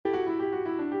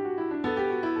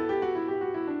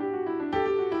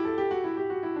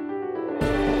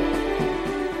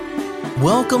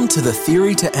Welcome to the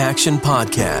Theory to Action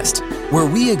podcast, where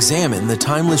we examine the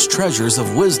timeless treasures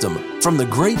of wisdom from the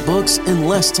great books in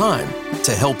less time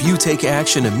to help you take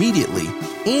action immediately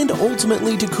and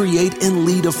ultimately to create and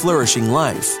lead a flourishing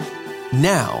life.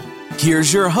 Now,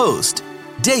 here's your host,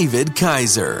 David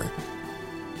Kaiser.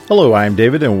 Hello, I'm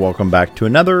David, and welcome back to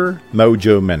another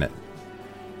Mojo Minute.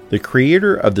 The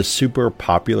creator of the super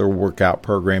popular workout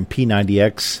program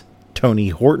P90X, Tony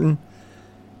Horton,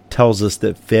 tells us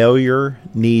that failure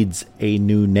needs a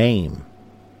new name.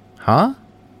 Huh?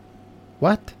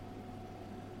 What?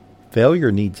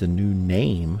 Failure needs a new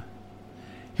name?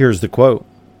 Here's the quote.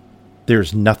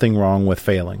 There's nothing wrong with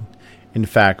failing. In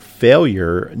fact,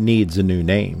 failure needs a new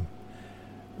name.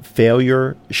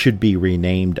 Failure should be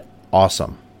renamed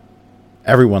awesome.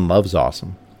 Everyone loves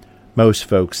awesome. Most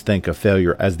folks think of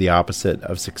failure as the opposite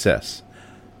of success,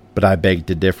 but I beg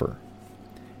to differ.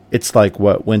 It's like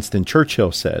what Winston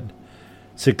Churchill said.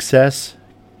 Success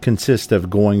consists of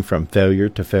going from failure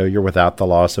to failure without the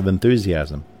loss of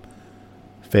enthusiasm.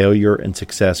 Failure and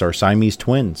success are Siamese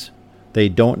twins. They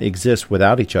don't exist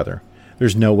without each other.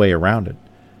 There's no way around it.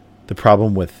 The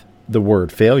problem with the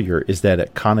word failure is that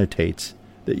it connotates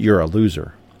that you're a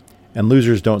loser. And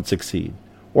losers don't succeed,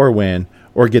 or win,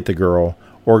 or get the girl,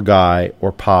 or guy,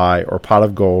 or pie, or pot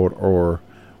of gold, or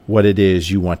what it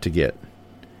is you want to get.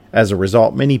 As a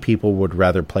result, many people would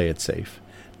rather play it safe,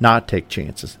 not take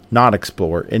chances, not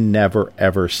explore, and never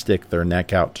ever stick their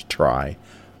neck out to try.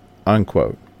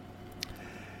 Unquote.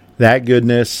 That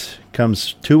goodness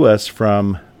comes to us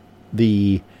from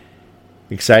the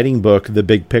exciting book, The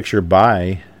Big Picture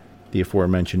by the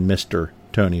aforementioned Mr.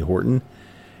 Tony Horton.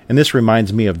 And this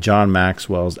reminds me of John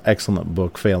Maxwell's excellent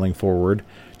book, Failing Forward.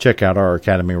 Check out our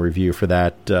Academy review for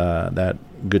that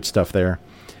good stuff there.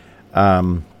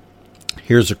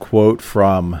 Here's a quote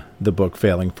from the book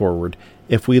Failing Forward.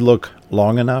 If we look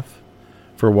long enough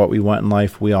for what we want in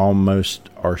life, we almost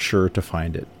are sure to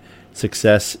find it.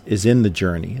 Success is in the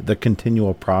journey, the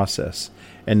continual process,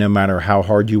 and no matter how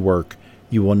hard you work,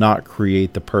 you will not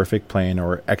create the perfect plan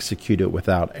or execute it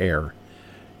without error.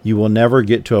 You will never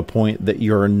get to a point that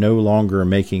you are no longer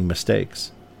making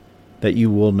mistakes, that you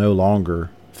will no longer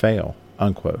fail.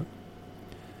 Unquote.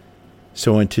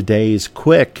 So in today's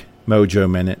quick Mojo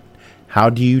Minute, how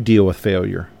do you deal with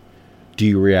failure? Do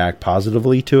you react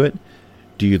positively to it?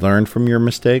 Do you learn from your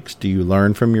mistakes? Do you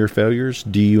learn from your failures?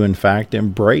 Do you, in fact,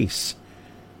 embrace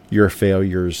your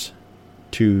failures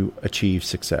to achieve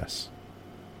success?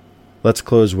 Let's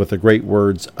close with the great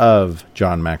words of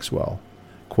John Maxwell.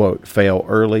 Quote, fail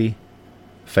early,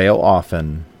 fail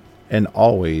often, and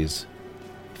always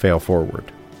fail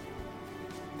forward.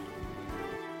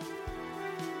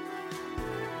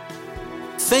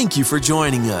 Thank you for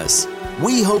joining us.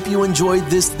 We hope you enjoyed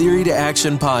this Theory to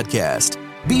Action podcast.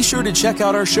 Be sure to check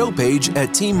out our show page at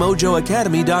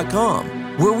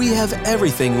teammojoacademy.com, where we have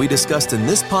everything we discussed in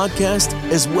this podcast,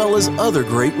 as well as other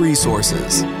great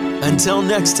resources. Until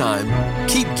next time,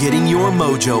 keep getting your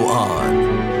mojo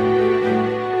on.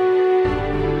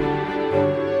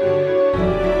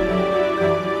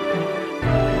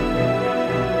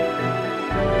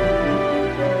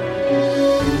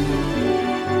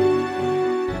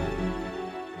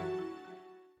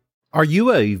 Are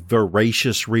you a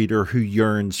voracious reader who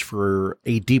yearns for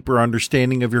a deeper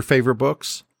understanding of your favorite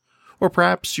books? Or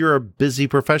perhaps you're a busy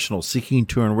professional seeking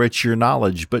to enrich your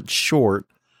knowledge but short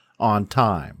on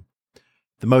time.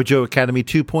 The Mojo Academy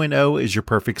 2.0 is your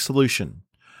perfect solution.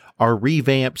 Our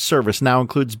revamped service now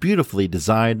includes beautifully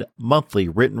designed monthly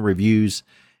written reviews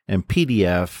and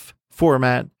PDF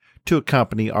format to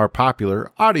accompany our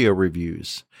popular audio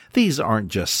reviews. These aren't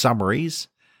just summaries.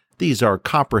 These are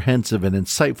comprehensive and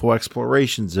insightful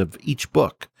explorations of each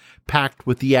book, packed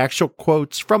with the actual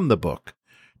quotes from the book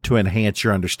to enhance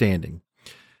your understanding.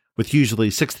 With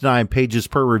usually 6 to 9 pages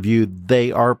per review,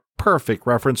 they are perfect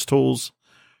reference tools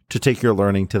to take your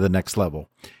learning to the next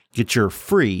level. Get your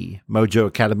free Mojo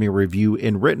Academy review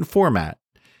in written format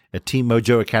at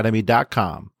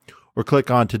teammojoacademy.com or click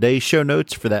on today's show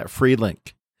notes for that free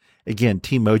link. Again,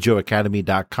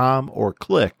 teammojoacademy.com or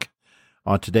click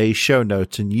on today's show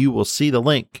notes and you will see the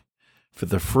link for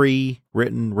the free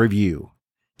written review.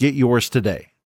 Get yours today.